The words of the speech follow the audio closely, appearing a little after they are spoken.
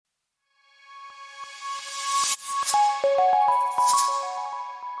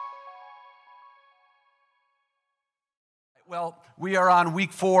Well, we are on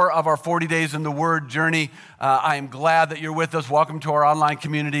week 4 of our 40 Days in the Word journey. I am glad that you're with us. Welcome to our online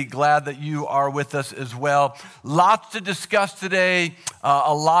community. Glad that you are with us as well. Lots to discuss today,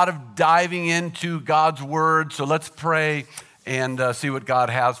 a lot of diving into God's Word. So let's pray and see what God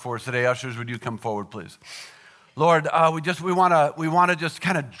has for us today. Ushers, would you come forward, please? Lord, we want to just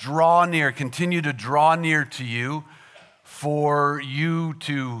kind of draw near, continue to draw near to you, for you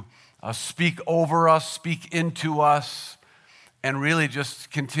to speak over us, speak into us, and really just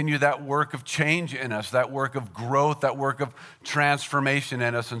continue that work of change in us, that work of growth, that work of transformation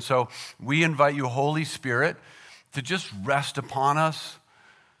in us. And so we invite you, Holy Spirit, to just rest upon us.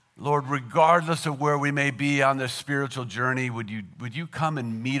 Lord, regardless of where we may be on this spiritual journey, would you come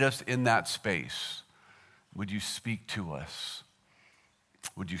and meet us in that space? Would you speak to us?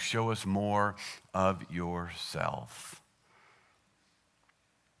 Would you show us more of yourself?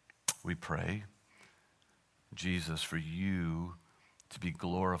 We pray, Jesus, for you to be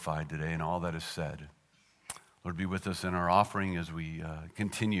glorified today in all that is said. Lord, be with us in our offering as we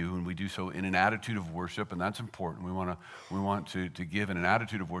continue, and we do so in an attitude of worship, and that's important. We want to give in an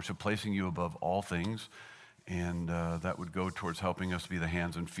attitude of worship, placing you above all things, and that would go towards helping us be the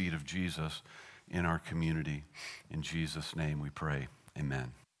hands and feet of Jesus in our community. In Jesus' name we pray,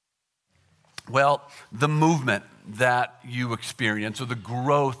 amen. Well, the movement that you experience, or the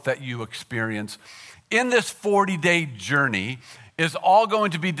growth that you experience in this 40-day journey is all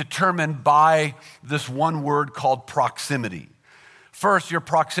going to be determined by this one word called proximity. First, your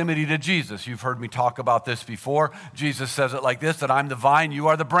proximity to Jesus. You've heard me talk about this before. Jesus says it like this, that I'm the vine, you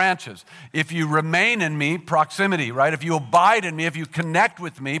are the branches. If you remain in me, proximity, right? If you abide in me, if you connect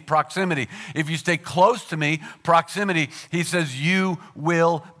with me, proximity. If you stay close to me, proximity. He says you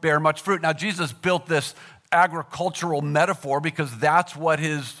will bear much fruit. Now, Jesus built this agricultural metaphor because that's what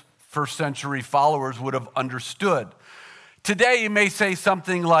his first century followers would have understood. Today, you may say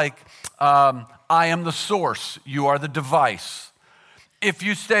something like, I am the source, you are the device. If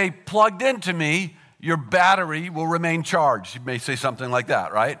you stay plugged into me, your battery will remain charged. You may say something like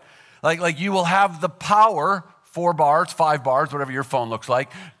that, right? Like you will have the power, 4 bars, 5 bars, whatever your phone looks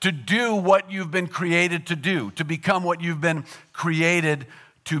like, to do what you've been created to do, to become what you've been created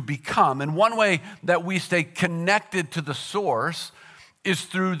to become. And one way that we stay connected to the source is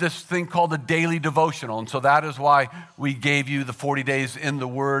through this thing called a daily devotional. And so that is why we gave you the 40 Days in the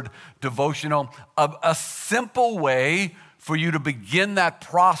Word devotional, a simple way for you to begin that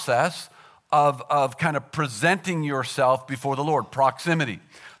process of kind of presenting yourself before the Lord, proximity.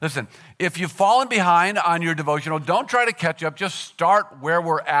 Listen, if you've fallen behind on your devotional, don't try to catch up. Just start where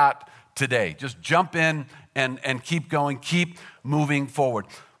we're at today. Just jump in and keep going, keep moving forward.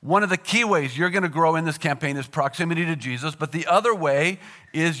 One of the key ways you're going to grow in this campaign is proximity to Jesus, but the other way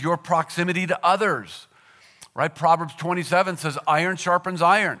is your proximity to others, right? Proverbs 27 says, iron sharpens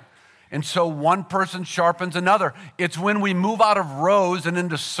iron. And so one person sharpens another. It's when we move out of rows and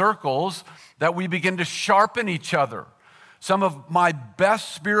into circles that we begin to sharpen each other. Some of my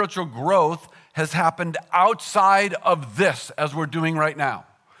best spiritual growth has happened outside of this, as we're doing right now.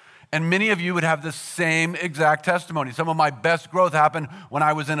 And many of you would have the same exact testimony. Some of my best growth happened when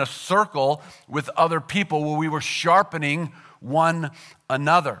I was in a circle with other people where we were sharpening one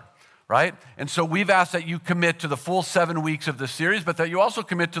another, right? And so we've asked that you commit to the full 7 weeks of this series, but that you also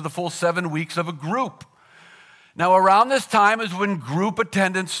commit to the full 7 weeks of a group. Now, around this time is when group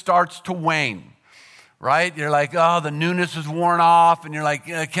attendance starts to wane, right? You're like, oh, the newness is worn off, and you're like,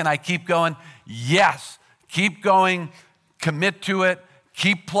 can I keep going? Yes, keep going, commit to it.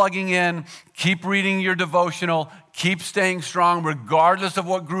 Keep plugging in, keep reading your devotional, keep staying strong regardless of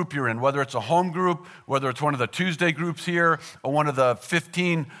what group you're in, whether it's a home group, whether it's one of the Tuesday groups here, or one of the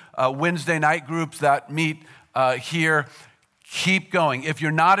 15 Wednesday night groups that meet here. Keep going. If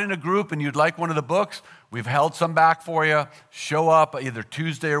you're not in a group and you'd like one of the books, we've held some back for you. Show up either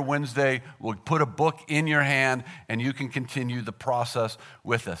Tuesday or Wednesday. We'll put a book in your hand and you can continue the process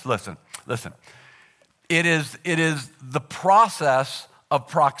with us. Listen. It is the process of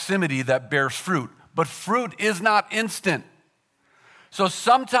proximity that bears fruit. But fruit is not instant. So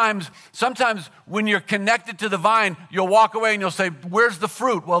sometimes when you're connected to the vine, you'll walk away and you'll say, where's the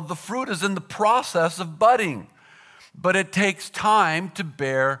fruit? Well, the fruit is in the process of budding. But it takes time to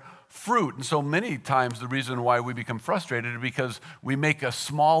bear fruit. And so many times the reason why we become frustrated is because we make a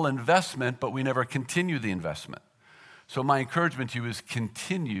small investment, but we never continue the investment. So my encouragement to you is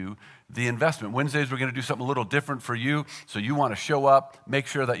continue the investment. Wednesdays, we're going to do something a little different for you. So you want to show up, make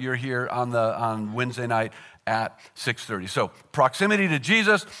sure that you're here on Wednesday night at 6:30. So proximity to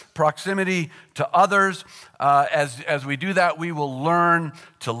Jesus, proximity to others. As we do that, we will learn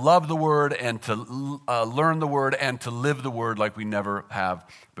to love the Word and to learn the Word and to live the Word like we never have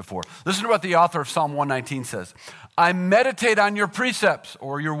before. Listen to what the author of Psalm 119 says. I meditate on your precepts,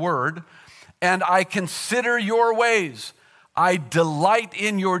 or your Word, and I consider your ways. I delight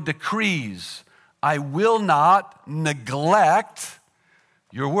in your decrees. I will not neglect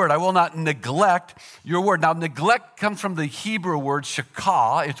your word. I will not neglect your word. Now, neglect comes from the Hebrew word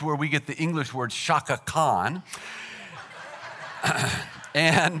shakah. It's where we get the English word Shaka Khan.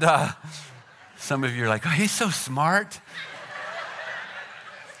 And some of you are like, oh, he's so smart.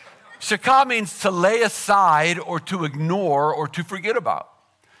 Shakah means to lay aside or to ignore or to forget about.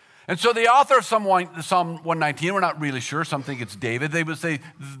 And so the author of Psalm 119, we're not really sure, some think it's David, they would say,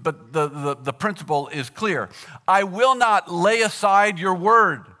 but the principle is clear. I will not lay aside your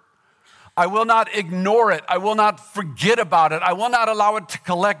word. I will not ignore it. I will not forget about it. I will not allow it to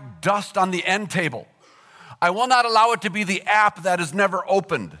collect dust on the end table. I will not allow it to be the app that is never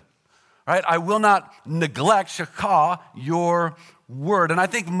opened. Right? I will not neglect, shakah, your word. And I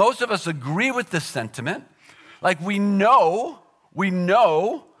think most of us agree with this sentiment. Like we know,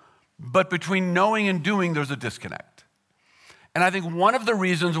 but between knowing and doing, there's a disconnect. And I think one of the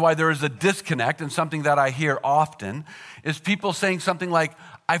reasons why there is a disconnect, and something that I hear often, is people saying something like,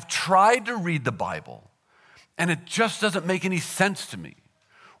 I've tried to read the Bible, and it just doesn't make any sense to me.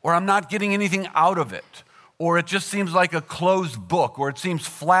 Or I'm not getting anything out of it. Or it just seems like a closed book, or it seems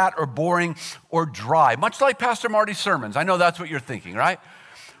flat or boring or dry. Much like Pastor Marty's sermons. I know that's what you're thinking, right?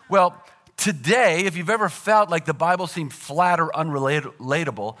 Well, today, if you've ever felt like the Bible seemed flat or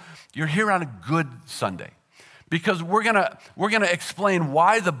unrelatable, you're here on a good Sunday. Because we're gonna explain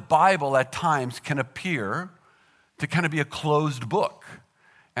why the Bible at times can appear to kind of be a closed book,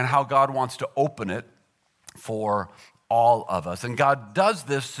 and how God wants to open it for all of us. And God does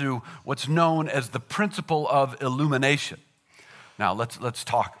this through what's known as the principle of illumination. Now, let's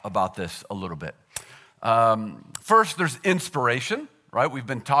talk about this a little bit. First, there's inspiration. Right, we've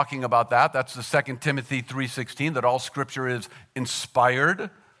been talking about that. That's the 2 Timothy 3:16, that all scripture is inspired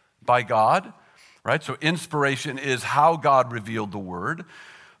by God. Right, so inspiration is how God revealed the word.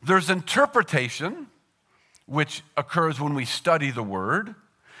 There's interpretation, which occurs when we study the word.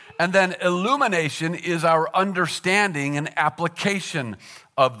 And then illumination is our understanding and application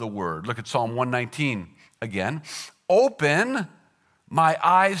of the word. Look at Psalm 119 again. Open my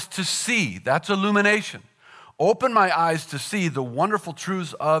eyes to see. That's illumination. Open my eyes to see the wonderful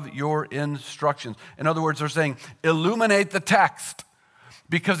truths of your instructions. In other words, they're saying, illuminate the text.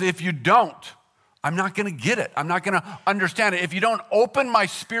 Because if you don't, I'm not going to get it. I'm not going to understand it. If you don't open my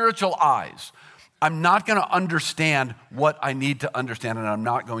spiritual eyes, I'm not going to understand what I need to understand, and I'm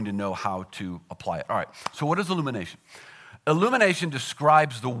not going to know how to apply it. All right, so what is illumination? Illumination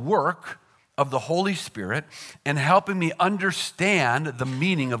describes the work of the Holy Spirit in helping me understand the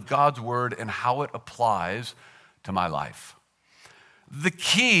meaning of God's word and how it applies to my life. The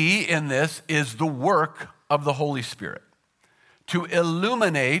key in this is the work of the Holy Spirit to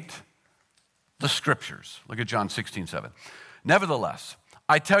illuminate the scriptures. Look at John 16:7. Nevertheless,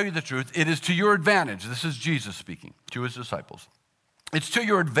 I tell you the truth, it is to your advantage. This is Jesus speaking to his disciples. It's to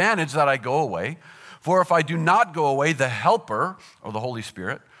your advantage that I go away, for if I do not go away, the Helper, or the Holy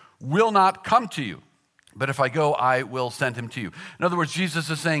Spirit, will not come to you. But if I go, I will send him to you. In other words, Jesus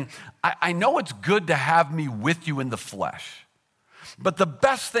is saying, I know it's good to have me with you in the flesh, but the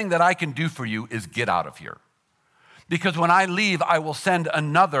best thing that I can do for you is get out of here. Because when I leave, I will send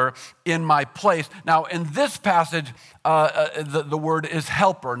another in my place. Now, in this passage, the word is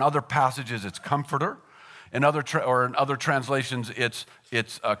helper. In other passages, it's comforter. In other translations, it's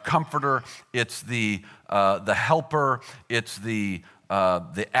a comforter. It's the helper. It's the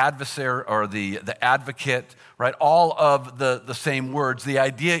adversary or the advocate, right? All of the same words. The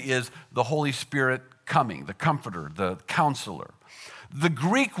idea is the Holy Spirit coming, the comforter, the counselor. The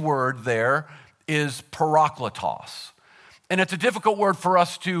Greek word there is parakletos. And it's a difficult word for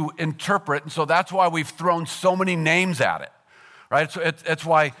us to interpret, and so that's why we've thrown so many names at it. Right? So it's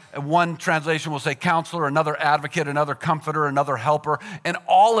why one translation will say counselor, another advocate, another comforter, another helper, and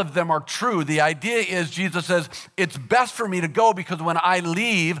all of them are true. The idea is Jesus says, it's best for me to go because when I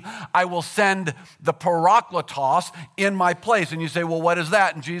leave, I will send the parakletos in my place. And you say, well, what is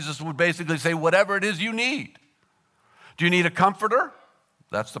that? And Jesus would basically say, whatever it is you need. Do you need a comforter?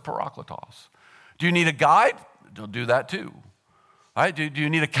 That's the parakletos. Do you need a guide? He'll do that too. All right, do you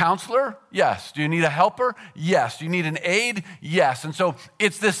need a counselor? Yes. Do you need a helper? Yes. Do you need an aid? Yes. And so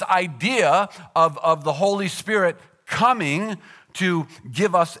it's this idea of the Holy Spirit coming to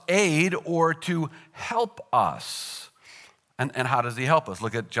give us aid or to help us. And how does he help us?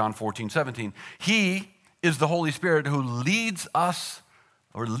 Look at John 14:17. He is the Holy Spirit who leads us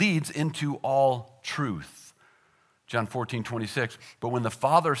or leads into all truth. John 14:26. But when the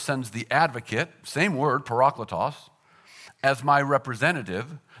Father sends the advocate, same word, parakletos, as my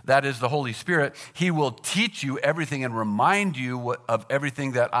representative, that is the Holy Spirit, he will teach you everything and remind you of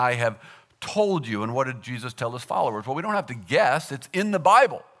everything that I have told you. And what did Jesus tell his followers? Well, we don't have to guess. It's in the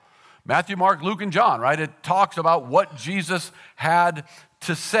Bible. Matthew, Mark, Luke, and John, right? It talks about what Jesus had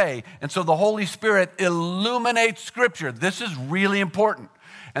to say. And so the Holy Spirit illuminates Scripture. This is really important.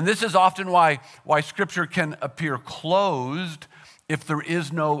 And this is often why Scripture can appear closed if there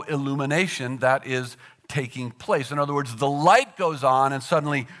is no illumination that is taking place. In other words, the light goes on and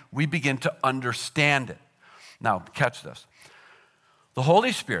suddenly we begin to understand it. Now, catch this. The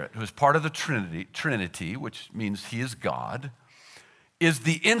Holy Spirit, who is part of the Trinity, which means he is God, is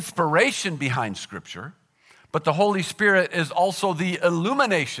the inspiration behind Scripture, but the Holy Spirit is also the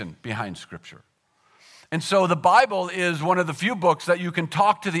illumination behind Scripture. And so the Bible is one of the few books that you can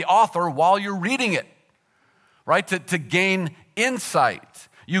talk to the author while you're reading it, right? To gain insight.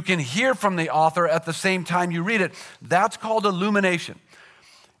 You can hear from the author at the same time you read it. That's called illumination.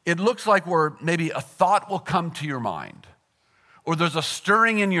 It looks like where maybe a thought will come to your mind, or there's a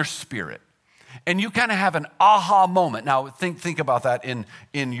stirring in your spirit, and you kind of have an aha moment. Now, think about that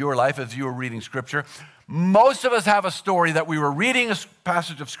in your life as you were reading Scripture. Most of us have a story that we were reading a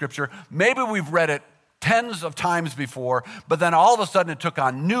passage of Scripture. Maybe we've read it tens of times before, but then all of a sudden it took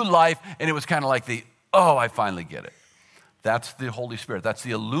on new life, and it was kind of like I finally get it. That's the Holy Spirit. That's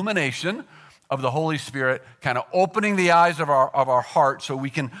the illumination of the Holy Spirit, kind of opening the eyes of our heart so we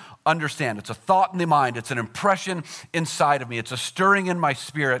can understand. It's a thought in the mind. It's an impression inside of me. It's a stirring in my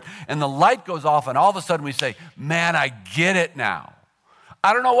spirit. And the light goes off, and all of a sudden we say, man, I get it now.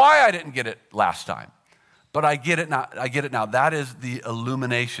 I don't know why I didn't get it last time, but I get it now. I get it now. That is the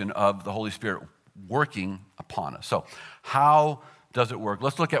illumination of the Holy Spirit working upon us. So how does it work?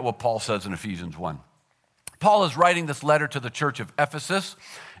 Let's look at what Paul says in Ephesians 1. Paul is writing this letter to the church of Ephesus,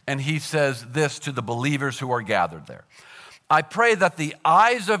 and he says this to the believers who are gathered there. I pray that the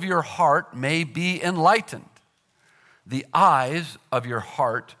eyes of your heart may be enlightened. The eyes of your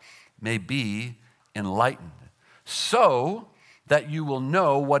heart may be enlightened, so that you will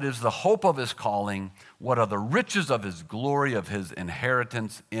know what is the hope of his calling, what are the riches of his glory, of his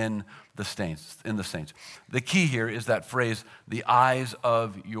inheritance in the saints. The key here is that phrase, the eyes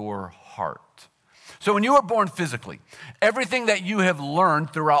of your heart. So when you were born physically, everything that you have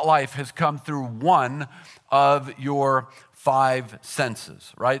learned throughout life has come through one of your five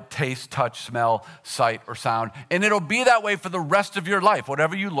senses, right? Taste, touch, smell, sight, or sound. And it'll be that way for the rest of your life.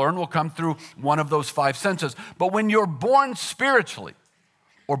 Whatever you learn will come through one of those five senses. But when you're born spiritually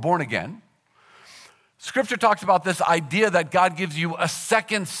or born again, Scripture talks about this idea that God gives you a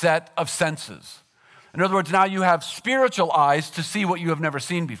second set of senses. In other words, now you have spiritual eyes to see what you have never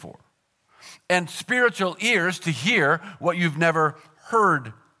seen before, and spiritual ears to hear what you've never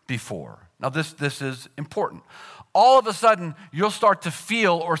heard before. Now, this is important. All of a sudden, you'll start to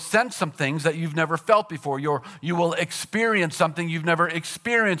feel or sense some things that you've never felt before. You will experience something you've never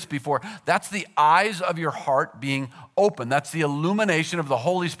experienced before. That's the eyes of your heart being open. That's the illumination of the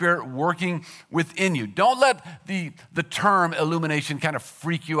Holy Spirit working within you. Don't let the term illumination kind of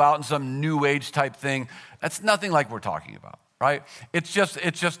freak you out in some new age type thing. That's nothing like we're talking about, right? It's just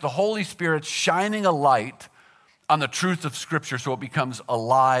the Holy Spirit shining a light on the truth of Scripture so it becomes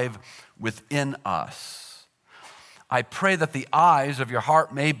alive within us. I pray that the eyes of your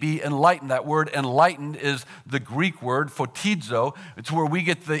heart may be enlightened. That word enlightened is the Greek word photizo. It's where we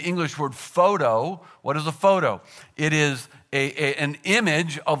get the English word photo. What is a photo? It is an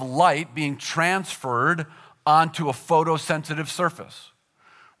image of light being transferred onto a photosensitive surface.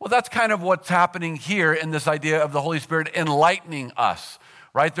 Well, that's kind of what's happening here in this idea of the Holy Spirit enlightening us,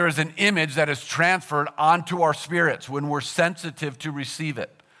 right? There is an image that is transferred onto our spirits when we're sensitive to receive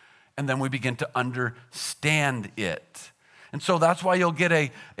it. And then we begin to understand it. And so that's why you'll get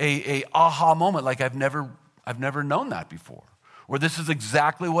a aha moment, like I've never known that before. Or this is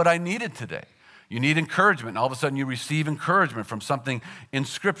exactly what I needed today. You need encouragement, and all of a sudden you receive encouragement from something in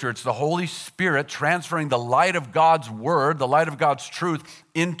Scripture. It's the Holy Spirit transferring the light of God's word, the light of God's truth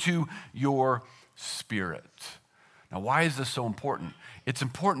into your spirit. Now, why is this so important? It's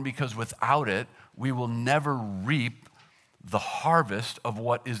important because without it, we will never reap the harvest of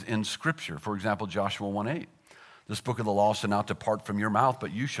what is in Scripture. For example, Joshua 1:8. This book of the law shall not depart from your mouth,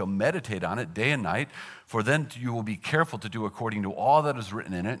 but you shall meditate on it day and night, for then you will be careful to do according to all that is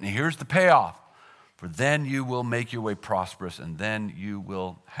written in it. And here's the payoff. for then you will make your way prosperous, and then you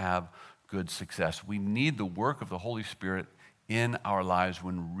will have good success. We need the work of the Holy Spirit in our lives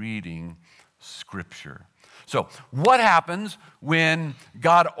when reading Scripture. So, what happens when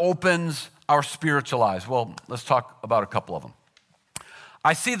God opens our spiritual eyes? Well, let's talk about a couple of them.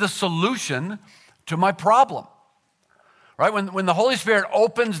 I see the solution to my problem. Right? When the Holy Spirit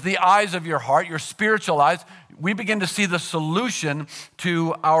opens the eyes of your heart, your spiritual eyes, we begin to see the solution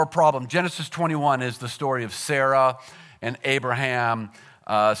to our problem. Genesis 21 is the story of Sarah and Abraham,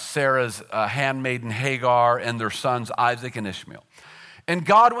 Sarah's handmaiden Hagar, and their sons Isaac and Ishmael. And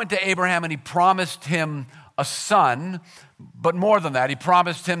God went to Abraham and he promised him a son, but more than that, he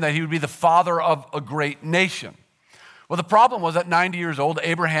promised him that he would be the father of a great nation. Well, the problem was at 90 years old,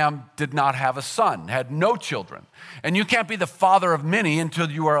 Abraham did not have a son, had no children. And you can't be the father of many until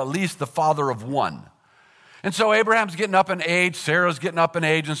you are at least the father of one. And so Abraham's getting up in age, Sarah's getting up in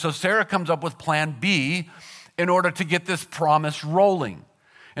age, and so Sarah comes up with plan B in order to get this promise rolling.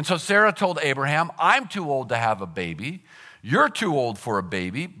 And so Sarah told Abraham, I'm too old to have a baby. You're too old for a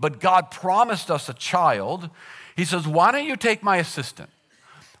baby, but God promised us a child. He says, why don't you take my assistant?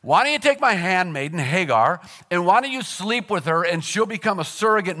 Why don't you take my handmaiden, Hagar, and why don't you sleep with her and she'll become a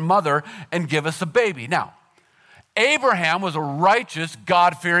surrogate mother and give us a baby? Now, Abraham was a righteous,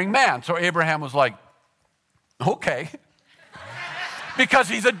 God-fearing man. So Abraham was like, okay. Because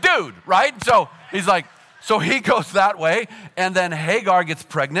he's a dude, right? So he's like, so he goes that way. And then Hagar gets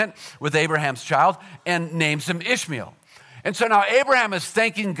pregnant with Abraham's child and names him Ishmael. And so now Abraham is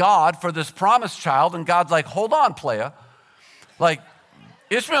thanking God for this promised child. And God's like, hold on, playa. Like,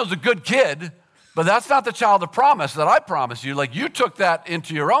 Ishmael's a good kid, but that's not the child of promise that I promised you. Like, you took that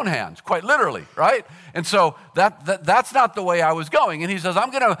into your own hands, quite literally, right? And so that's not the way I was going. And he says,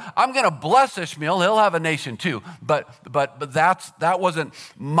 I'm gonna bless Ishmael. He'll have a nation too. But that wasn't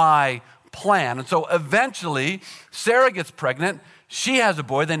my plan. And so eventually, Sarah gets pregnant. She has a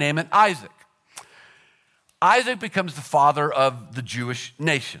boy. They name it Isaac. Isaac becomes the father of the Jewish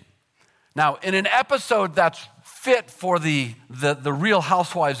nation. Now, in an episode that's fit for the Real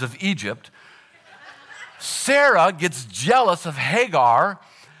Housewives of Egypt, Sarah gets jealous of Hagar.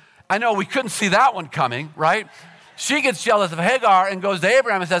 I know we couldn't see that one coming, right? She gets jealous of Hagar and goes to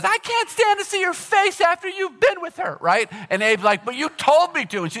Abraham and says, I can't stand to see your face after you've been with her, right? And Abe's like, but you told me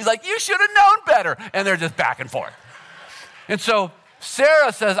to. And she's like, you should have known better. And they're just back and forth. And so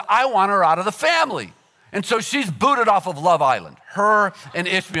Sarah says, I want her out of the family. And so she's booted off of Love Island, her and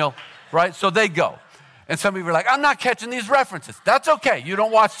Ishmael, right? So they go. And some of you are like, I'm not catching these references. That's okay. You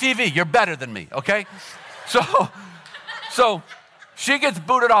don't watch TV. You're better than me, okay? So she gets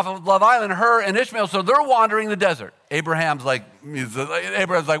booted off of Love Island, her and Ishmael, so they're wandering the desert. Abraham's like,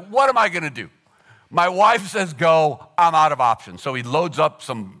 what am I going to do? My wife says go, I'm out of options. So he loads up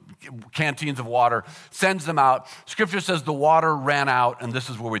some canteens of water, sends them out. Scripture says the water ran out, and this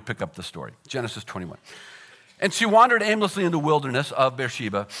is where we pick up the story, Genesis 21. And she wandered aimlessly in the wilderness of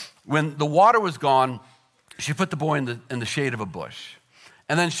Beersheba. When the water was gone, she put the boy in the shade of a bush.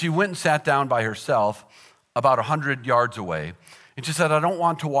 And then she went and sat down by herself about 100 yards away. And she said, I don't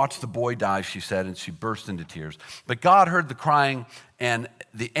want to watch the boy die, she said, and she burst into tears. But God heard the crying, and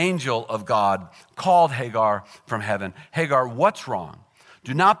the angel of God called Hagar from heaven. Hagar, what's wrong?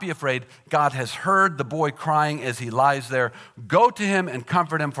 Do not be afraid. God has heard the boy crying as he lies there. Go to him and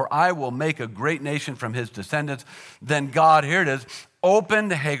comfort him, for I will make a great nation from his descendants. Then God, here it is,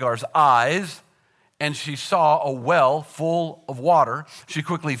 opened Hagar's eyes, and she saw a well full of water. She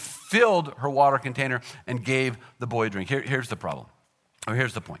quickly filled her water container and gave the boy a drink. Here's the problem.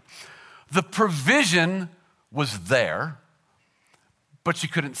 Here's the point. The provision was there, but she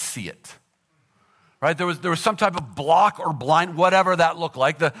couldn't see it. Right? There was some type of block or blind, whatever that looked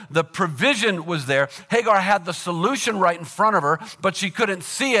like. The provision was there. Hagar had the solution right in front of her, but she couldn't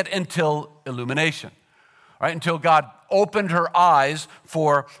see it until illumination. Right? Until God opened her eyes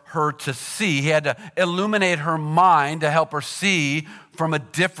for her to see. He had to illuminate her mind to help her see from a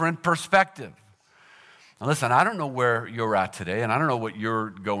different perspective. Now listen, I don't know where you're at today, and I don't know what you're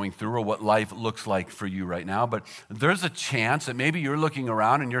going through or what life looks like for you right now, but there's a chance that maybe you're looking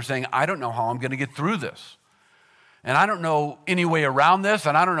around and you're saying, I don't know how I'm going to get through this. And I don't know any way around this,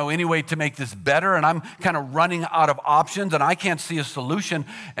 and I don't know any way to make this better, and I'm kind of running out of options, and I can't see a solution.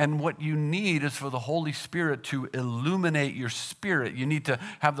 And what you need is for the Holy Spirit to illuminate your spirit. You need to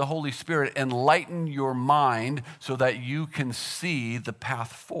have the Holy Spirit enlighten your mind so that you can see the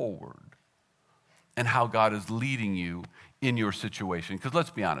path forward and how God is leading you in your situation. Because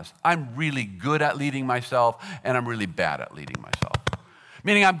let's be honest, I'm really good at leading myself, and I'm really bad at leading myself.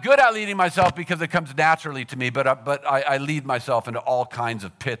 Meaning I'm good at leading myself because it comes naturally to me, but I lead myself into all kinds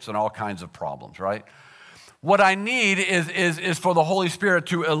of pits and all kinds of problems, right? What I need is for the Holy Spirit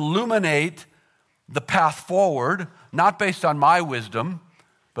to illuminate the path forward, not based on my wisdom,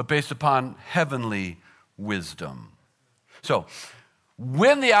 but based upon heavenly wisdom. So,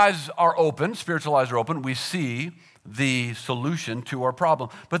 when the eyes are open, spiritual eyes are open, we see the solution to our problem.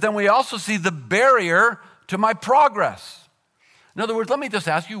 But then we also see the barrier to my progress. In other words, let me just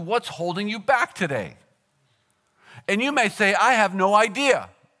ask you, what's holding you back today? And you may say, I have no idea.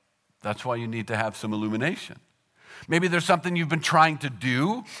 That's why you need to have some illumination. Maybe there's something you've been trying to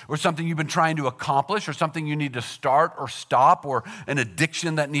do, or something you've been trying to accomplish, or something you need to start or stop, or an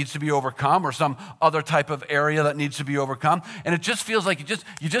addiction that needs to be overcome, or some other type of area that needs to be overcome. And it just feels like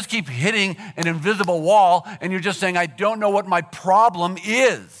you just keep hitting an invisible wall, and you're just saying, I don't know what my problem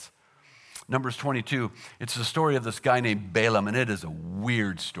is. Numbers 22, it's the story of this guy named Balaam, and it is a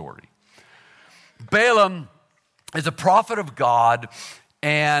weird story. Balaam is a prophet of God,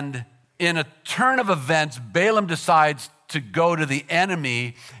 and in a turn of events, Balaam decides to go to the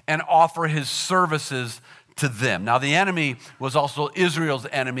enemy and offer his services to them. Now, the enemy was also Israel's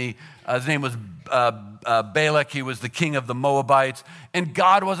enemy. His name was Balak. He was the king of the Moabites, and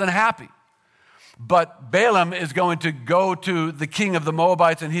God wasn't happy. But Balaam is going to go to the king of the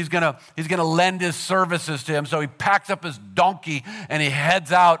Moabites, and he's going to lend his services to him. So he packs up his donkey, and he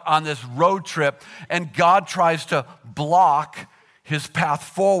heads out on this road trip, and God tries to block his path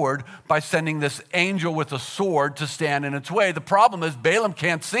forward by sending this angel with a sword to stand in its way. The problem is Balaam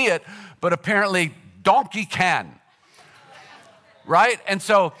can't see it, but apparently donkey can, right? And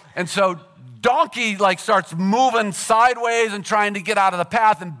so donkey starts moving sideways and trying to get out of the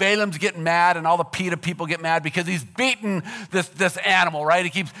path, and Balaam's getting mad, and all the PETA people get mad because he's beaten this animal, right?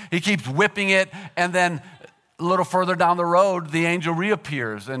 He keeps whipping it, and then a little further down the road, the angel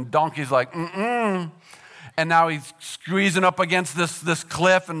reappears, and donkey's like, and now he's squeezing up against this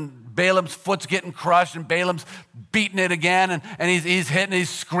cliff, and Balaam's foot's getting crushed, and Balaam's beating it again, and he's hitting, he's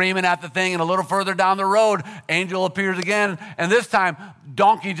screaming at the thing, and a little further down the road, angel appears again, and this time,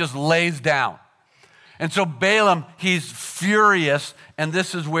 donkey just lays down. And so Balaam, he's furious, and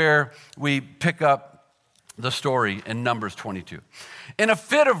this is where we pick up the story in Numbers 22. In a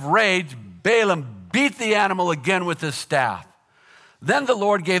fit of rage, Balaam beat the animal again with his staff. Then the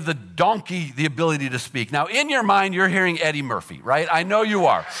Lord gave the donkey the ability to speak. Now, in your mind, you're hearing Eddie Murphy, right? I know you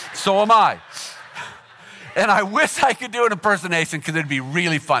are. So am I. And I wish I could do an impersonation because it'd be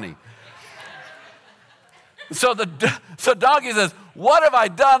really funny. So donkey says, what have I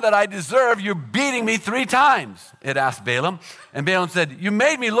done that I deserve you beating me 3 times? It asked Balaam. And Balaam said, you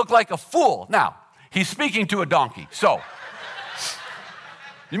made me look like a fool. Now, he's speaking to a donkey. So,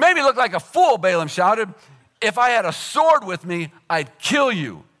 you made me look like a fool, Balaam shouted. If I had a sword with me, I'd kill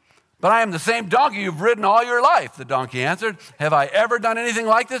you. But I am the same donkey you've ridden all your life, the donkey answered. Have I ever done anything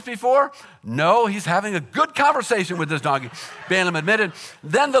like this before? No, he's having a good conversation with this donkey. Balaam admitted.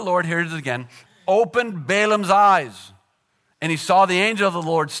 Then the Lord, here it is again, opened Balaam's eyes. And he saw the angel of the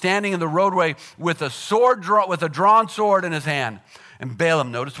Lord standing in the roadway with a drawn sword in his hand. And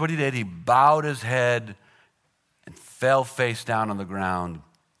Balaam, notice what he did. He bowed his head and fell face down on the ground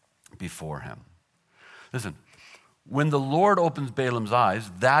before him. Listen, when the Lord opens Balaam's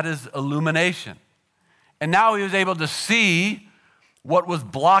eyes, that is illumination. And now he was able to see what was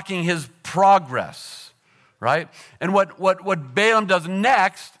blocking his progress, right? And what Balaam does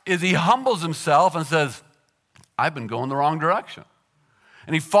next is he humbles himself and says, I've been going the wrong direction.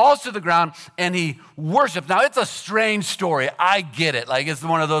 And he falls to the ground and he worships. Now, it's a strange story. I get it. It's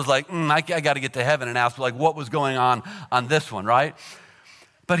one of those I got to get to heaven and ask what was going on this one, right?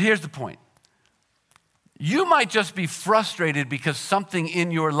 But here's the point. You might just be frustrated because something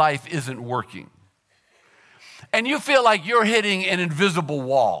in your life isn't working. And you feel like you're hitting an invisible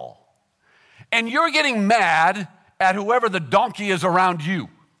wall. And you're getting mad at whoever the donkey is around you,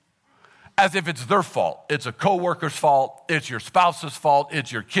 as if it's their fault. It's a coworker's fault. It's your spouse's fault.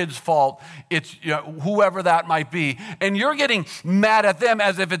 It's your kid's fault. It's whoever that might be. And you're getting mad at them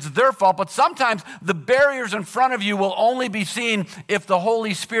as if it's their fault. But sometimes the barriers in front of you will only be seen if the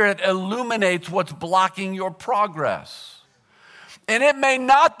Holy Spirit illuminates what's blocking your progress. And it may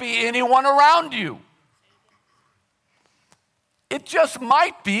not be anyone around you. It just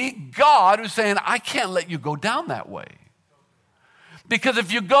might be God who's saying, I can't let you go down that way. Because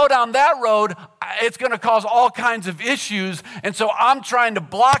if you go down that road, it's going to cause all kinds of issues. And so I'm trying to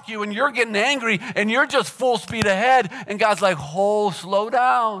block you, and you're getting angry, and you're just full speed ahead. And God's like, slow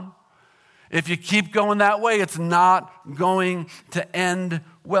down. If you keep going that way, it's not going to end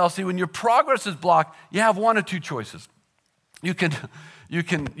well. See, when your progress is blocked, you have one of two choices. You can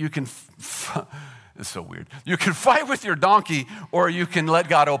it's so weird. You can fight with your donkey, or you can let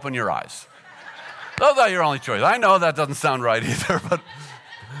God open your eyes. Those are your only choice. I know that doesn't sound right either, but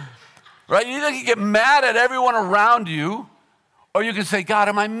right? You either can get mad at everyone around you, or you can say, God,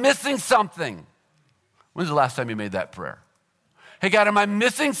 am I missing something? When's the last time you made that prayer? Hey, God, am I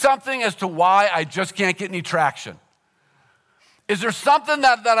missing something as to why I just can't get any traction? Is there something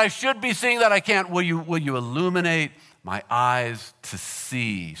that I should be seeing that I can't? Will you illuminate my eyes to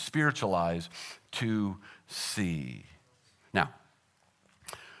see, spiritual eyes to see? Now,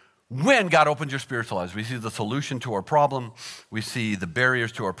 when God opens your spiritual eyes, we see the solution to our problem, we see the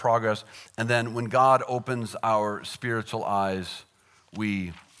barriers to our progress, and then when God opens our spiritual eyes,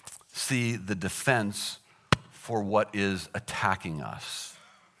 we see the defense for what is attacking us.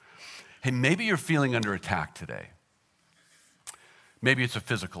 Hey, maybe you're feeling under attack today. Maybe it's a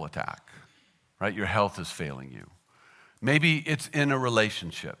physical attack, right? Your health is failing you. Maybe it's in a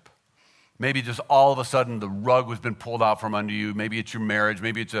relationship. Maybe just all of a sudden the rug has been pulled out from under you. Maybe it's your marriage.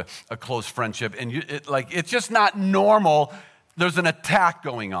 Maybe it's a close friendship. And it's just not normal. There's an attack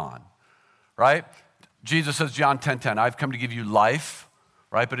going on, right? Jesus says, John 10:10, I've come to give you life,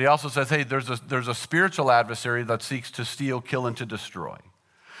 right? But he also says, hey, there's a spiritual adversary that seeks to steal, kill, and to destroy.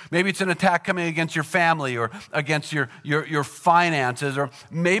 Maybe it's an attack coming against your family or against your finances, or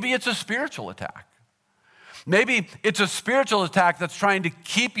maybe it's a spiritual attack. Maybe it's a spiritual attack that's trying to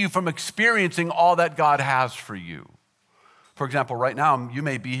keep you from experiencing all that God has for you. For example, right now, you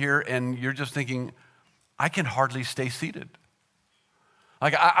may be here and you're just thinking, I can hardly stay seated.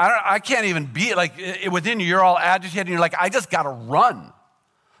 Like, I can't even be, like, within you, you're all agitated, and you're like, I just got to run.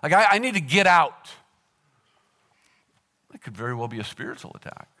 Like, I need to get out. It could very well be a spiritual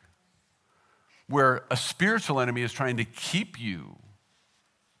attack, where a spiritual enemy is trying to keep you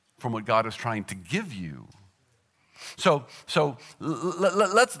from what God is trying to give you. So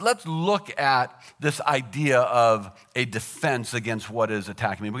let's look at this idea of a defense against what is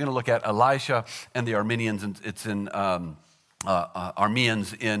attacking me. We're going to look at Elisha and the Arameans, and it's in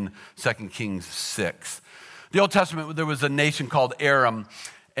Arameans in 2 Kings 6. The Old Testament, there was a nation called Aram,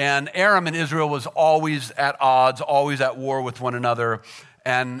 and Aram and Israel was always at odds, always at war with one another.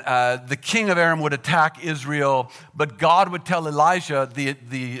 And the king of Aram would attack Israel, but God would tell Elisha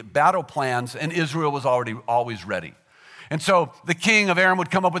the battle plans, and Israel was always ready. And so the king of Aram would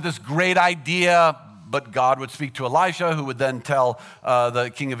come up with this great idea, but God would speak to Elisha, who would then tell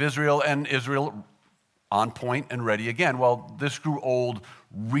the king of Israel, and Israel on point and ready again. Well, this grew old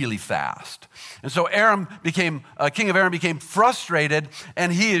really fast. And so king of Aram became frustrated,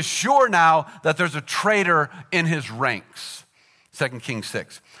 and he is sure now that there's a traitor in his ranks. 2 Kings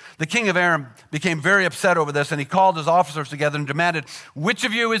 6. The king of Aram became very upset over this, and he called his officers together and demanded, which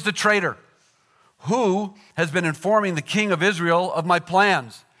of you is the traitor? Who has been informing the king of Israel of my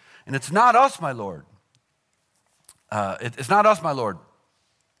plans? And it's not us, my lord. It's not us, my lord.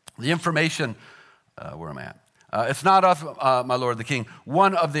 The information, where am I at? It's not us, my lord, the king.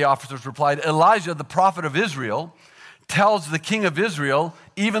 One of the officers replied, Elijah, the prophet of Israel, tells the king of Israel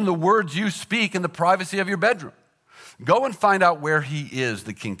even the words you speak in the privacy of your bedroom. Go and find out where he is,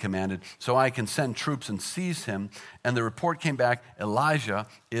 the king commanded, so I can send troops and seize him. And the report came back, Elijah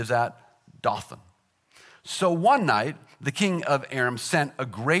is at Dothan. So one night, the king of Aram sent a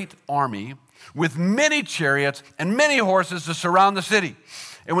great army with many chariots and many horses to surround the city.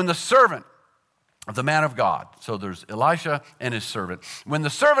 And when the servant of the man of God, so there's Elisha and his servant, when the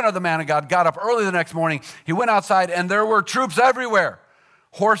servant of the man of God got up early the next morning, he went outside and there were troops everywhere,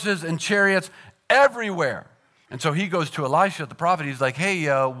 horses and chariots everywhere. And so he goes to Elisha, the prophet. He's like, hey,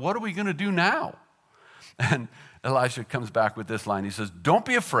 what are we going to do now? And Elisha comes back with this line. He says, don't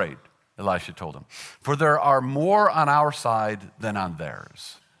be afraid, Elisha told him, for there are more on our side than on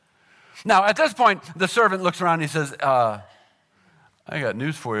theirs. Now, at this point, the servant looks around and he says, I got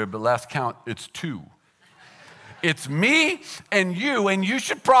news for you, but last count, it's 2. It's me and you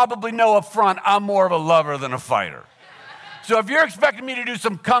should probably know up front I'm more of a lover than a fighter. So if you're expecting me to do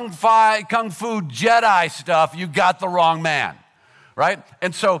some kung fu Jedi stuff, you got the wrong man, right?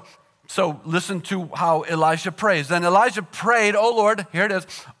 And so listen to how Elisha prays. Then Elijah prayed, oh Lord, here it is,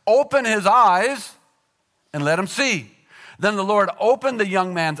 open his eyes and let him see. Then the Lord opened the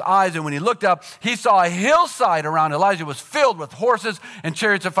young man's eyes, and when he looked up, he saw a hillside around Elijah was filled with horses and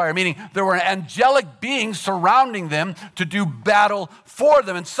chariots of fire, meaning there were angelic beings surrounding them to do battle for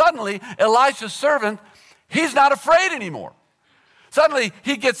them. And suddenly, Elisha's servant, he's not afraid anymore. Suddenly,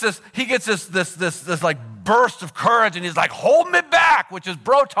 he gets this like burst of courage, and he's like, hold me back, which is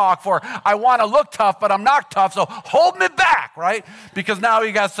bro talk for, I want to look tough, but I'm not tough, so hold me back, right? Because now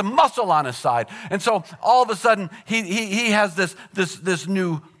he got some muscle on his side. And so all of a sudden, he has this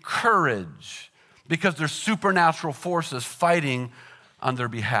new courage because there's supernatural forces fighting on their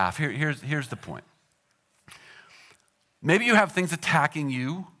behalf. Here's the point. Maybe you have things attacking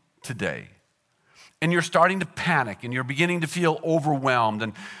you today, and you're starting to panic, and you're beginning to feel overwhelmed,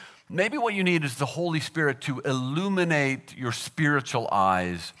 and maybe what you need is the Holy Spirit to illuminate your spiritual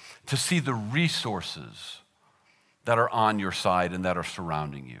eyes to see the resources that are on your side and that are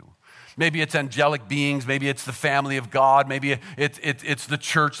surrounding you. Maybe it's angelic beings, maybe it's the family of God, maybe it's the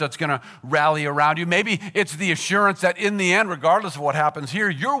church that's going to rally around you. Maybe it's the assurance that in the end, regardless of what happens here,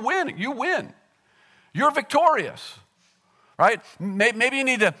 you win. You're victorious. Right? Maybe you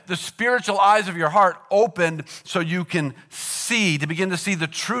need the spiritual eyes of your heart opened so you can see, to begin to see the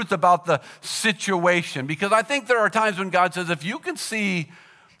truth about the situation. Because I think there are times when God says, if you can see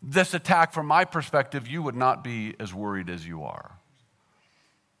this attack from my perspective, you would not be as worried as you are.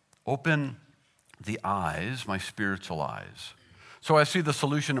 Open the eyes, my spiritual eyes. So I see the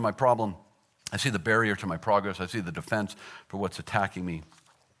solution to my problem. I see the barrier to my progress. I see the defense for what's attacking me.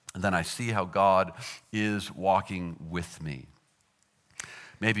 And then I see how God is walking with me.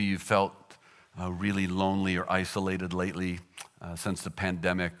 Maybe you felt really lonely or isolated lately since the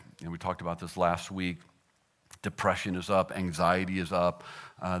pandemic. And we talked about this last week. Depression is up, anxiety is up,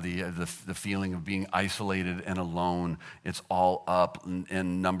 the feeling of being isolated and alone, it's all up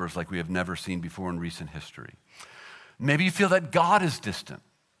in numbers like we have never seen before in recent history. Maybe you feel that God is distant.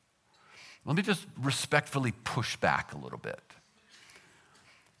 Let me just respectfully push back a little bit.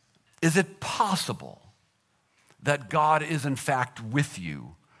 Is it possible that God is in fact with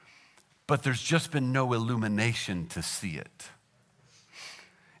you, but there's just been no illumination to see it?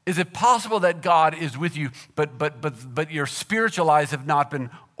 Is it possible that God is with you, but your spiritual eyes have not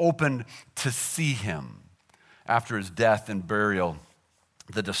been opened to see him? After his death and burial,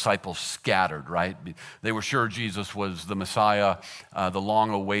 the disciples scattered, right? They were sure Jesus was the Messiah, the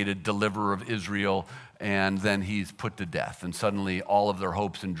long-awaited deliverer of Israel, and then he's put to death. And suddenly all of their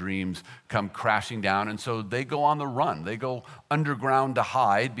hopes and dreams come crashing down. And so they go on the run. They go underground to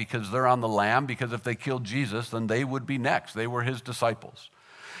hide because they're on the lam, because if they killed Jesus, then they would be next. They were his disciples.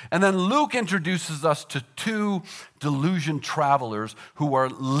 And then Luke introduces us to two delusioned travelers who are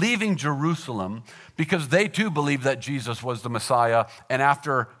leaving Jerusalem because they too believed that Jesus was the Messiah. And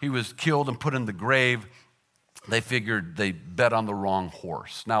after he was killed and put in the grave, they figured they bet on the wrong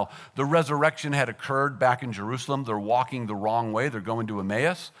horse. Now, the resurrection had occurred back in Jerusalem. They're walking the wrong way. They're going to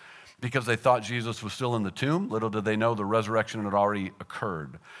Emmaus because they thought Jesus was still in the tomb. Little did they know the resurrection had already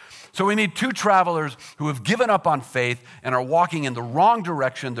occurred. So we need two travelers who have given up on faith and are walking in the wrong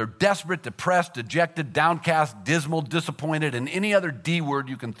direction. They're desperate, depressed, dejected, downcast, dismal, disappointed, and any other D word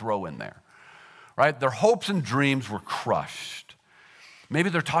you can throw in there, right? Their hopes and dreams were crushed. Maybe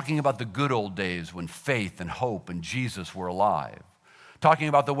they're talking about the good old days when faith and hope and Jesus were alive. Talking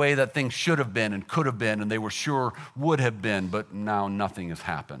about the way that things should have been and could have been and they were sure would have been, but now nothing has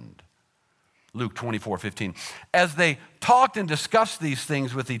happened. Luke 24:15. As they talked and discussed these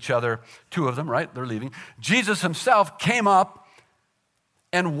things with each other, two of them, right, they're leaving, Jesus himself came up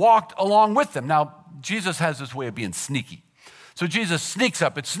and walked along with them. Now, Jesus has this way of being sneaky. So Jesus sneaks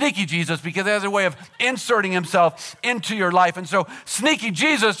up. It's sneaky Jesus because he has a way of inserting himself into your life. And so sneaky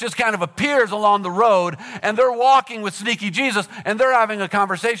Jesus just kind of appears along the road, and they're walking with sneaky Jesus, and they're having a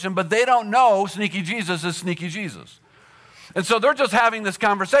conversation, but they don't know sneaky Jesus is sneaky Jesus. And so they're just having this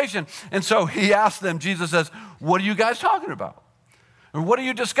conversation. And so he asks them, Jesus says, what are you guys talking about? Or what are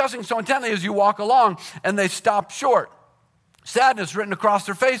you discussing so intently as you walk along? And they stop short. Sadness written across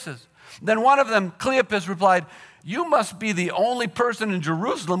their faces. Then one of them, Cleopas, replied, you must be the only person in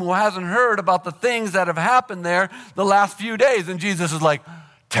Jerusalem who hasn't heard about the things that have happened there the last few days. And Jesus is like,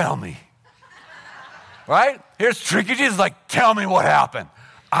 tell me. Right? Here's tricky Jesus, like, tell me what happened.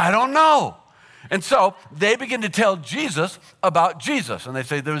 I don't know. And so they begin to tell Jesus about Jesus. And they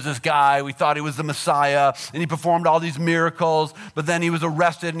say, there was this guy, we thought he was the Messiah, and he performed all these miracles, but then he was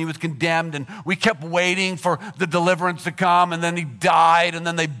arrested and he was condemned, and we kept waiting for the deliverance to come, and then he died, and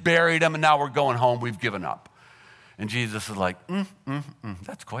then they buried him, and now we're going home, we've given up. And Jesus is like,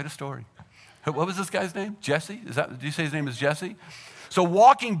 that's quite a story. What was this guy's name? Jesse? Did you say his name is Jesse? So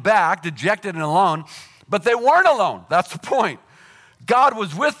walking back, dejected and alone, but they weren't alone. That's the point. God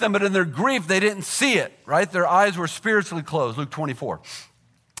was with them, but in their grief, they didn't see it, right? Their eyes were spiritually closed, Luke 24.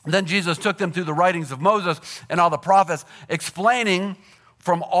 Then Jesus took them through the writings of Moses and all the prophets, explaining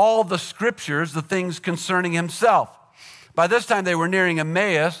from all the scriptures the things concerning himself. By this time, they were nearing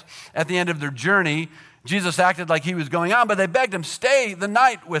Emmaus at the end of their journey. Jesus acted like he was going on, but they begged him, stay the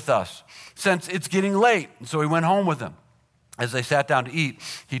night with us since it's getting late. And so he went home with them. As they sat down to eat,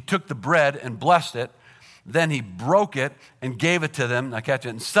 he took the bread and blessed it. Then he broke it and gave it to them. Now catch it.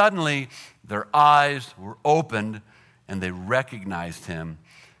 And suddenly their eyes were opened and they recognized him.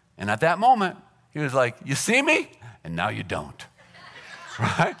 And at that moment, he was like, you see me? And now you don't.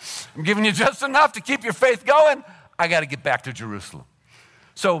 Right? I'm giving you just enough to keep your faith going. I got to get back to Jerusalem.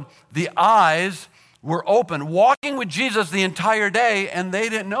 So the eyes were open, walking with Jesus the entire day, and they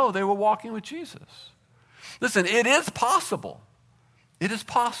didn't know they were walking with Jesus. Listen, it is possible. It is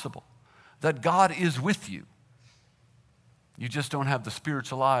possible that God is with you. You just don't have the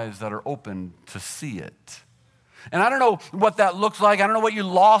spiritual eyes that are open to see it. And I don't know what that looks like. I don't know what you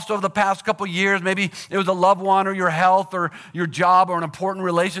lost over the past couple years. Maybe it was a loved one or your health or your job or an important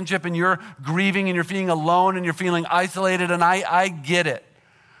relationship, and you're grieving and you're feeling alone and you're feeling isolated, and I get it.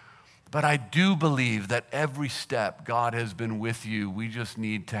 But I do believe that every step God has been with you. We just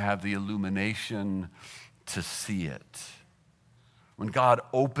need to have the illumination to see it. When God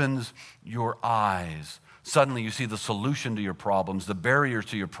opens your eyes, suddenly you see the solution to your problems, the barriers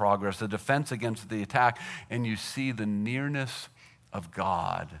to your progress, the defense against the attack, and you see the nearness of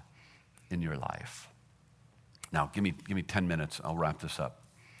God in your life. Now, give me 10 minutes. I'll wrap this up.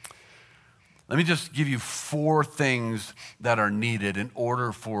 Let me just give you 4 things that are needed in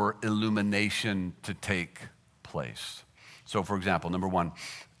order for illumination to take place. So, for example, number 1,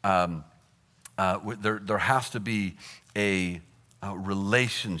 there has to be a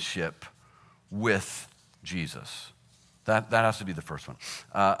relationship with Jesus. That has to be the first one.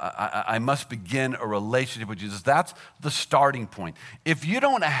 I must begin a relationship with Jesus. That's the starting point. If you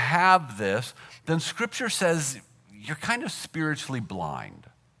don't have this, then Scripture says you're kind of spiritually blind.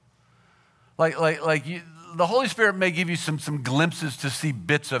 The Holy Spirit may give you some glimpses to see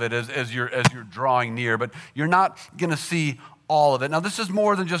bits of it as you're drawing near, but you're not going to see all of it. Now, this is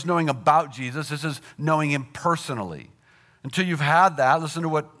more than just knowing about Jesus. This is knowing him personally. Until you've had that, listen to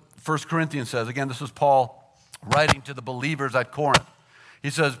what 1 Corinthians says. Again, this is Paul writing to the believers at Corinth.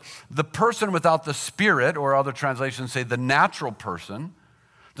 He says, the person without the Spirit, or other translations say the natural person,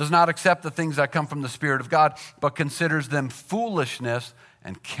 does not accept the things that come from the Spirit of God, but considers them foolishness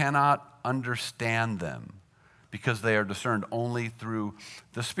and cannot understand them because they are discerned only through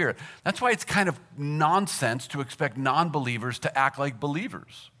the Spirit. That's why it's kind of nonsense to expect non-believers to act like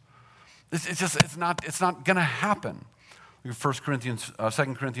believers. It's not going to happen. 2 Corinthians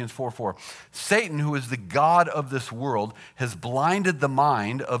 4:4. Satan, who is the god of this world, has blinded the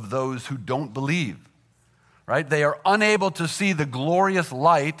mind of those who don't believe. Right? They are unable to see the glorious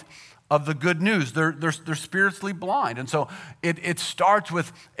light of the good news. They're spiritually blind. And so it starts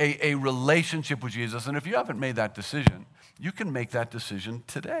with a relationship with Jesus. And if you haven't made that decision, you can make that decision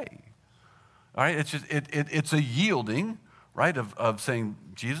today. All right? It's a yielding, right, of saying,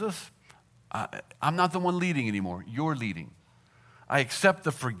 Jesus, I'm not the one leading anymore. You're leading. I accept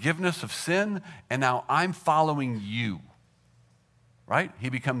the forgiveness of sin, and now I'm following you. Right? He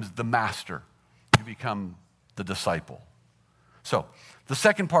becomes the master. You become the disciple. So, the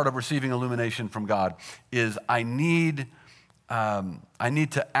second part of receiving illumination from God is I need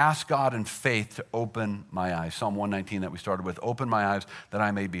to ask God in faith to open my eyes. Psalm 119 that we started with, open my eyes that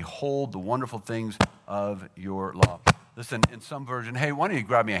I may behold the wonderful things of your law. Listen, in some version, hey, why don't you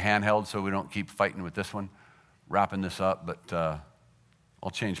grab me a handheld so we don't keep fighting with this one, wrapping this up, but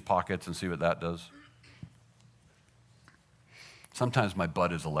I'll change pockets and see what that does. Sometimes my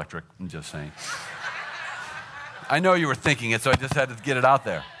butt is electric, I'm just saying. I know you were thinking it, so I just had to get it out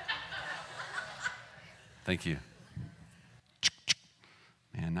there. Thank you.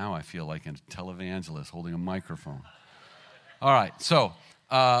 Man, now I feel like a televangelist holding a microphone. All right, so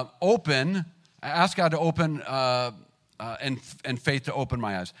ask God to open, and faith to open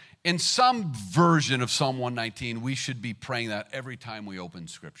my eyes. In some version of Psalm 119, we should be praying that every time we open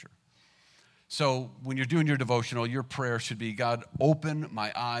Scripture. So when you're doing your devotional, your prayer should be, God, open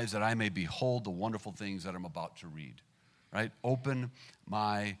my eyes that I may behold the wonderful things that I'm about to read, right? Open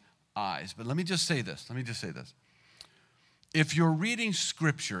my eyes. But let me just say this. If you're reading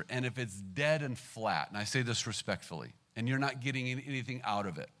Scripture and if it's dead and flat, and I say this respectfully, and you're not getting anything out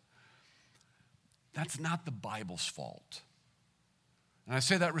of it, that's not the Bible's fault. And I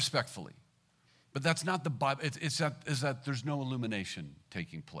say that respectfully. But that's not the Bible. It's that there's no illumination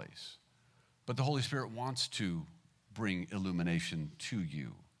taking place. But the Holy Spirit wants to bring illumination to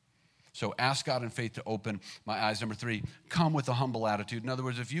you. So ask God in faith to open my eyes. Number 3, come with a humble attitude. In other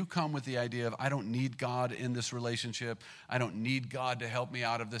words, if you come with the idea of, I don't need God in this relationship, I don't need God to help me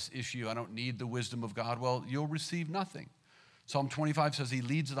out of this issue, I don't need the wisdom of God, well, you'll receive nothing. Psalm 25 says he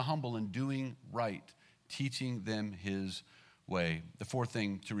leads the humble in doing right teaching them his way. The fourth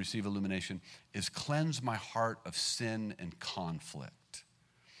thing to receive illumination is cleanse my heart of sin and conflict.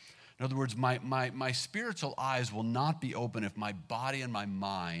 In other words, my spiritual eyes will not be open if my body and my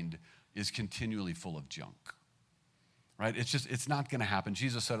mind is continually full of junk. Right? It's not going to happen.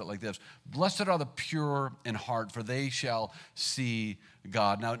 Jesus said it like this: "Blessed are the pure in heart, for they shall see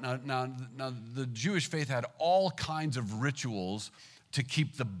God." Now, the Jewish faith had all kinds of rituals to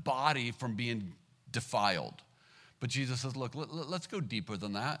keep the body from being defiled. But Jesus says, look, let's go deeper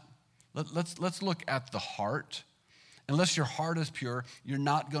than that. Let's look at the heart. Unless your heart is pure, you're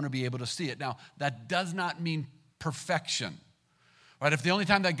not going to be able to see it. Now, that does not mean perfection. Right? If the only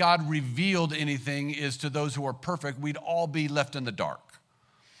time that God revealed anything is to those who are perfect, we'd all be left in the dark.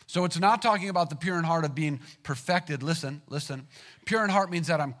 So it's not talking about the pure in heart of being perfected. Listen. Pure in heart means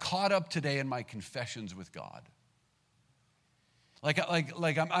that I'm caught up today in my confessions with God. Like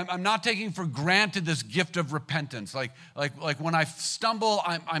I'm not taking for granted this gift of repentance. Like when I stumble,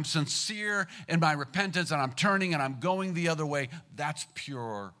 I'm sincere in my repentance and I'm turning and I'm going the other way. That's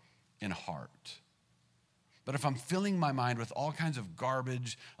pure in heart. But if I'm filling my mind with all kinds of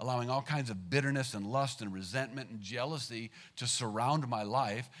garbage, allowing all kinds of bitterness and lust and resentment and jealousy to surround my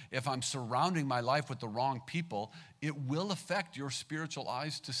life, if I'm surrounding my life with the wrong people, it will affect your spiritual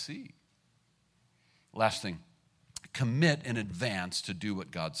eyes to see. Last thing, commit in advance to do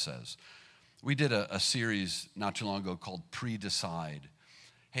what God says. We did a series not too long ago called Pre-Decide.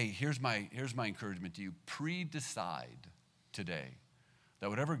 Hey, here's my encouragement to you. Pre-decide today that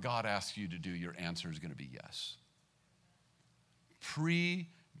whatever God asks you to do, your answer is going to be yes.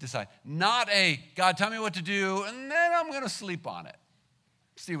 Pre-decide. Not a, God, tell me what to do, and then I'm going to sleep on it.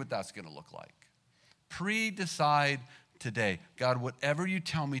 See what that's going to look like. Pre-decide today. God, whatever you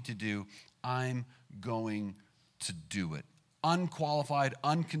tell me to do, I'm going to do it. Unqualified,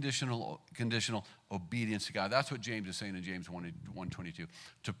 unconditional obedience to God. That's what James is saying in James 1:22.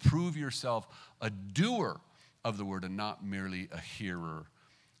 To prove yourself a doer of the word and not merely a hearer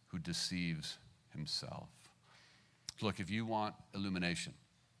who deceives himself. Look, if you want illumination,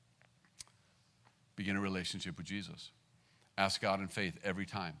 begin a relationship with Jesus. Ask God in faith every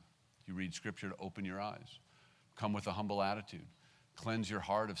time you read scripture to open your eyes. Come with a humble attitude. Cleanse your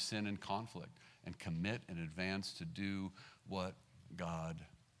heart of sin and conflict and commit in advance to do what God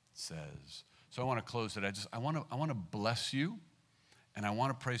says. So I want to close it. I want to bless you. And I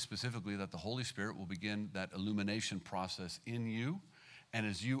want to pray specifically that the Holy Spirit will begin that illumination process in you. And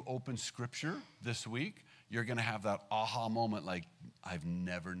as you open Scripture this week, you're going to have that aha moment like, I've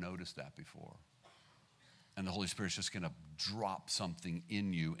never noticed that before. And the Holy Spirit's just going to drop something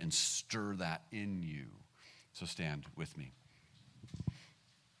in you and stir that in you. So stand with me.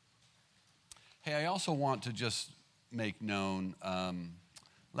 Hey, I also want to just make known,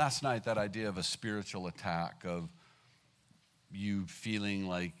 last night, that idea of a spiritual attack, of you feeling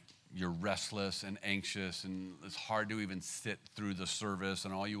like you're restless and anxious and it's hard to even sit through the service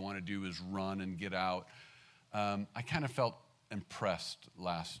and all you want to do is run and get out. I kind of felt impressed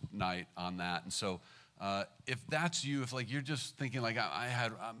last night on that. And so if that's you, if like you're just thinking like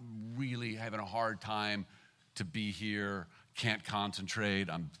I'm really having a hard time to be here, can't concentrate,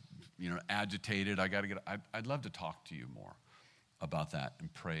 I'm agitated, I'd love to talk to you more about that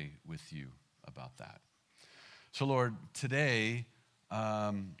and pray with you about that. So Lord, today,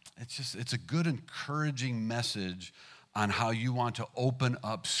 it's a good, encouraging message on how you want to open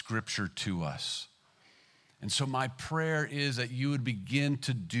up Scripture to us. And so my prayer is that you would begin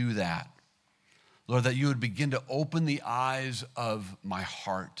to do that. Lord, that you would begin to open the eyes of my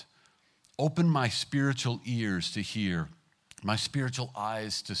heart, open my spiritual ears to hear, my spiritual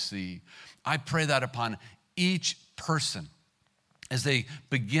eyes to see. I pray that upon each person as they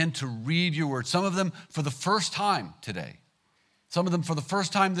begin to read your word. Some of them for the first time today. Some of them for the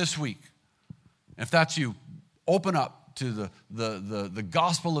first time this week. If that's you, open up to the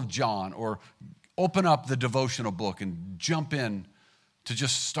Gospel of John, or open up the devotional book and jump in to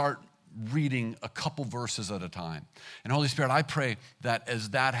just start reading a couple verses at a time. And Holy Spirit, I pray that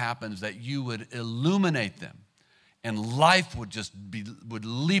as that happens, that you would illuminate them and life would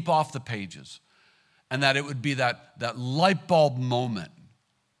leap off the pages. And that it would be that light bulb moment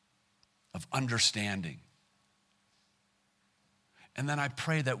of understanding. And then I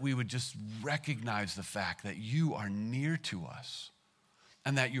pray that we would just recognize the fact that you are near to us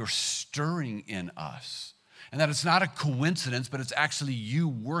and that you're stirring in us. And that it's not a coincidence, but it's actually you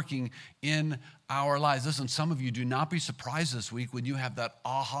working in our lives. Listen, some of you, do not be surprised this week when you have that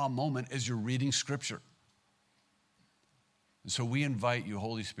aha moment as you're reading Scripture. And so we invite you,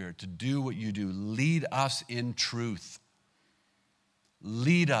 Holy Spirit, to do what you do. Lead us in truth.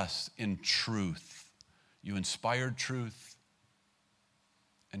 Lead us in truth. You inspired truth,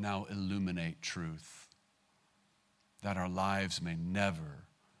 and now illuminate truth, that our lives may never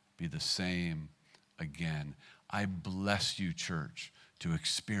be the same again. I bless you, church, to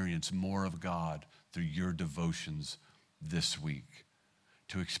experience more of God through your devotions this week,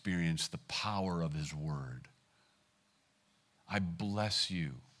 to experience the power of his word. I bless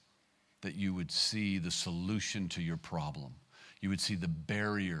you that you would see the solution to your problem. You would see the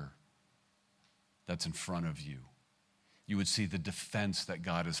barrier that's in front of you. You would see the defense that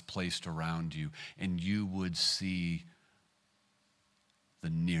God has placed around you, and you would see the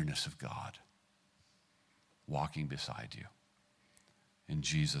nearness of God walking beside you. In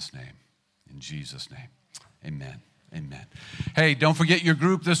Jesus' name, amen. Amen. Hey, don't forget your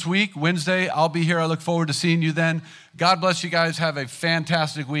group this week. Wednesday, I'll be here. I look forward to seeing you then. God bless you guys. Have a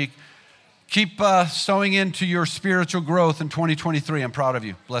fantastic week. Keep sowing into your spiritual growth in 2023. I'm proud of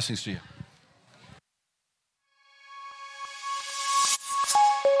you. Blessings to you.